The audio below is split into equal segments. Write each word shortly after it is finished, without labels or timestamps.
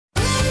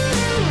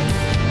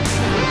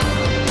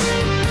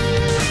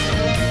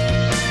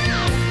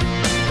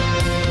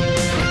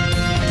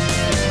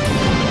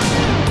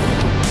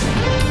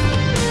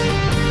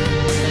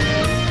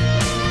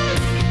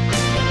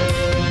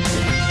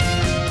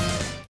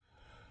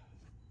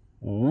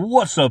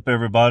What's up,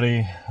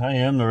 everybody? I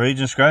am the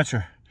Ragin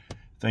Scratcher.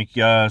 Thank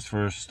you guys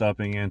for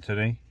stopping in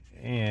today.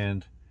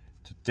 And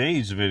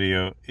today's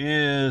video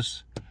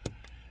is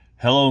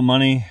Hello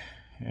Money,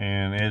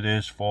 and it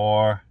is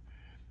for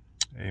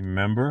a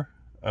member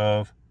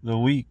of the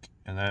week.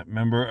 And that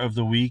member of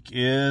the week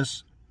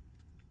is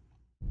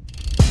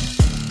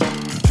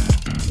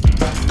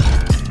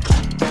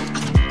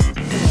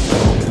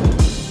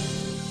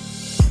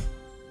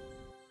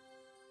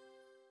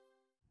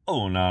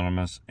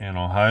Anonymous in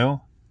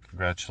Ohio.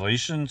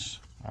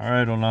 Congratulations. All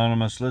right,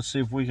 Anonymous, let's see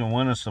if we can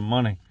win us some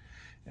money.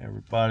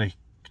 Everybody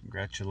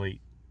congratulate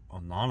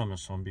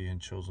Anonymous on being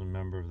chosen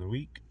member of the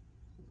week.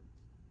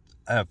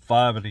 I have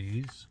 5 of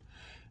these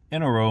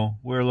in a row.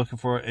 We're looking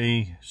for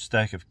a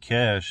stack of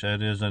cash.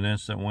 That is an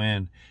instant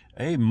win.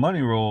 A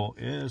money roll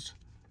is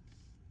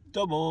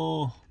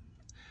double.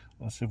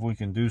 Let's see if we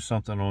can do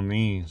something on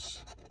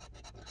these.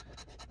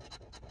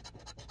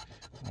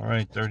 All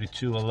right,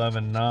 32,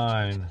 11,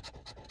 9.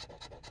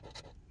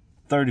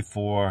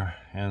 34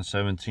 and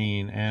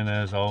 17, and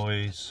as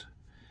always,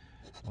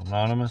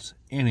 Anonymous,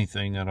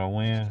 anything that I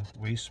win,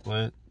 we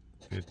split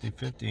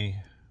 50-50.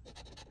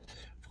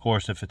 Of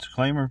course, if it's a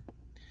claimer,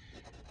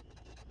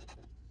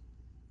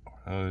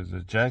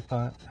 the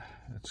jackpot,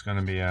 it's going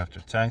to be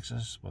after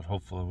taxes, but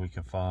hopefully we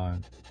can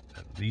find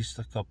at least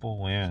a couple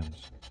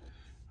wins.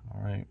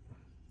 All right,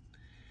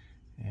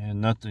 and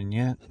nothing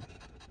yet.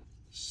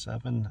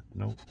 7,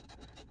 nope.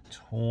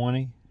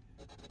 20,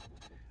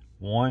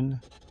 1,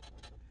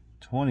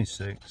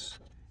 26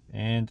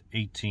 and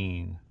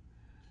 18.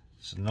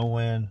 So no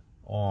win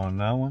on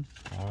that one.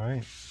 All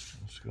right,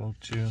 let's go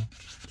to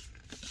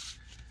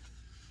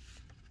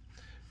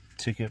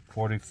ticket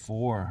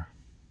 44.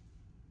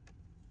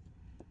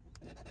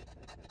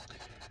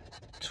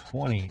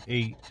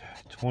 28,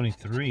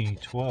 23,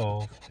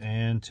 12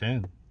 and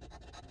 10.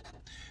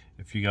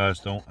 If you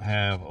guys don't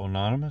have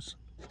Anonymous,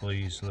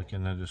 please look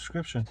in the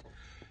description.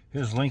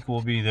 His link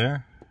will be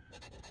there.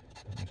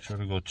 Make sure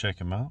to go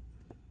check him out.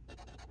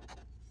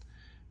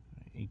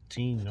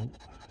 18, nope.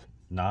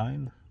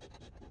 9,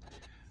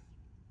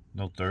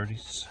 no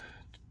 30s,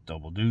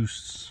 double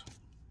deuce,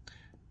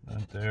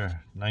 right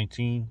there.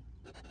 19,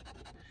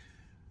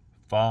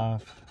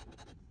 5,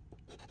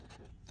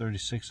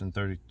 36 and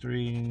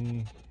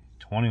 33,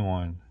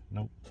 21,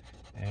 nope,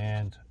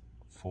 and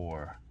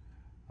 4.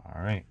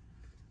 All right,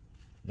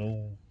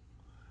 no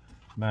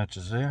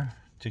matches there.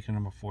 Ticket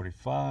number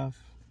 45.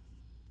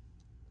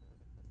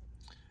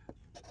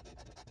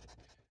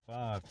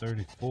 5,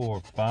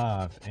 34,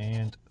 5,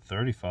 and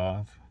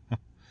 35.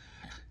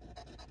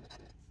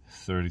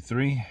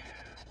 33,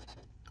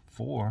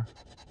 4,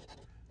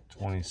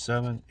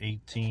 27,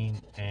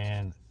 18,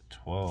 and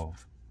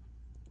 12.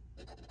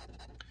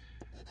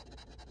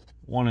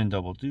 1 and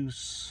double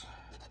deuce.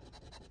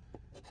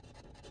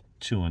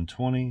 2 and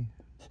 20.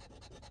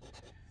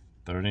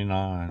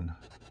 39,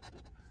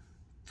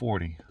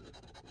 40,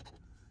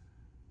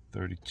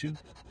 32,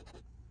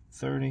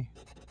 30,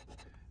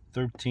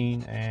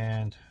 13,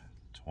 and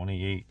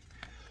 28.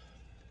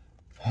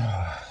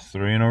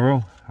 3 in a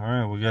row. All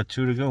right, we got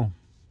 2 to go.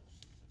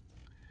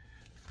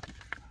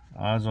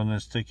 Odds on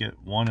this ticket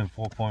 1 in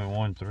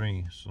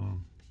 4.13.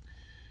 So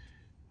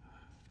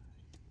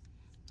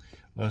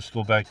let's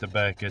go back to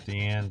back at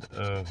the end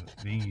of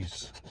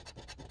these.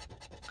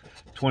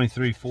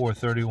 23, 4,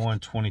 31,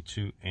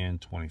 22,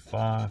 and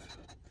 25.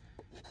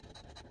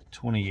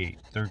 28,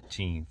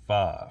 13,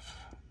 5,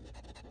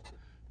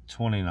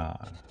 29,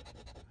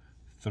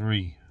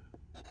 3,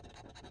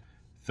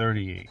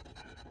 38,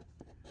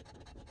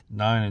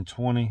 9 and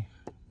 20,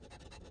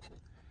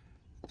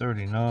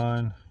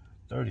 39,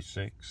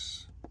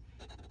 36,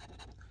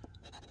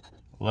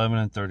 11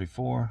 and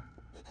 34,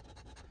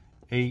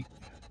 8,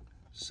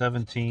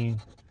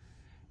 17,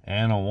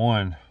 and a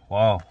 1.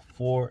 Wow,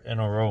 4 in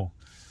a row.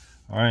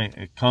 All right,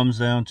 it comes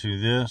down to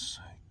this.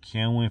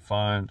 Can we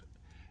find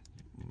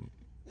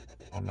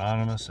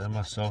Anonymous and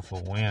myself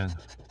a win?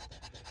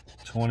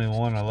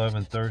 21,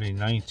 11, 30,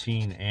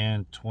 19,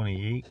 and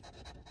 28.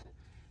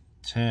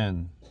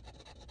 10,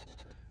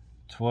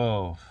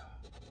 12,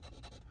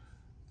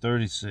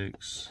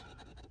 36,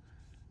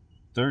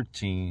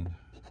 13,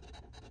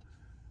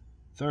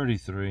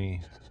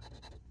 33,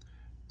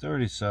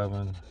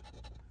 37,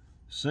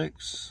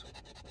 6,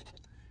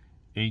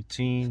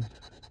 18,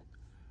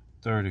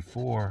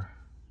 34,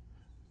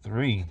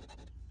 3,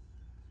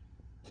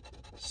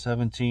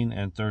 17,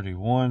 and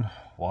 31.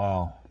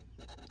 Wow.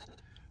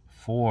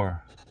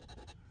 4,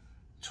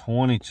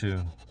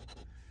 22,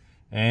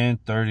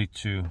 and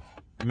 32.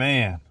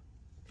 Man.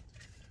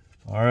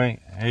 All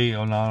right. Hey,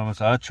 Anonymous,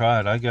 I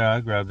tried. I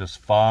grabbed this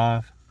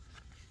 5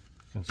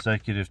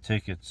 consecutive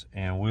tickets,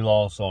 and we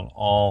lost on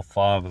all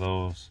 5 of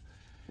those.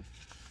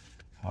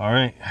 All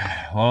right.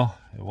 Well,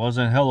 it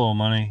wasn't hello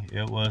money.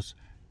 It was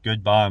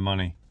goodbye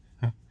money.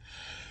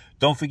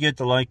 Don't forget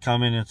to like,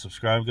 comment, and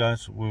subscribe,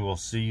 guys. We will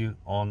see you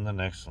on the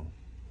next one.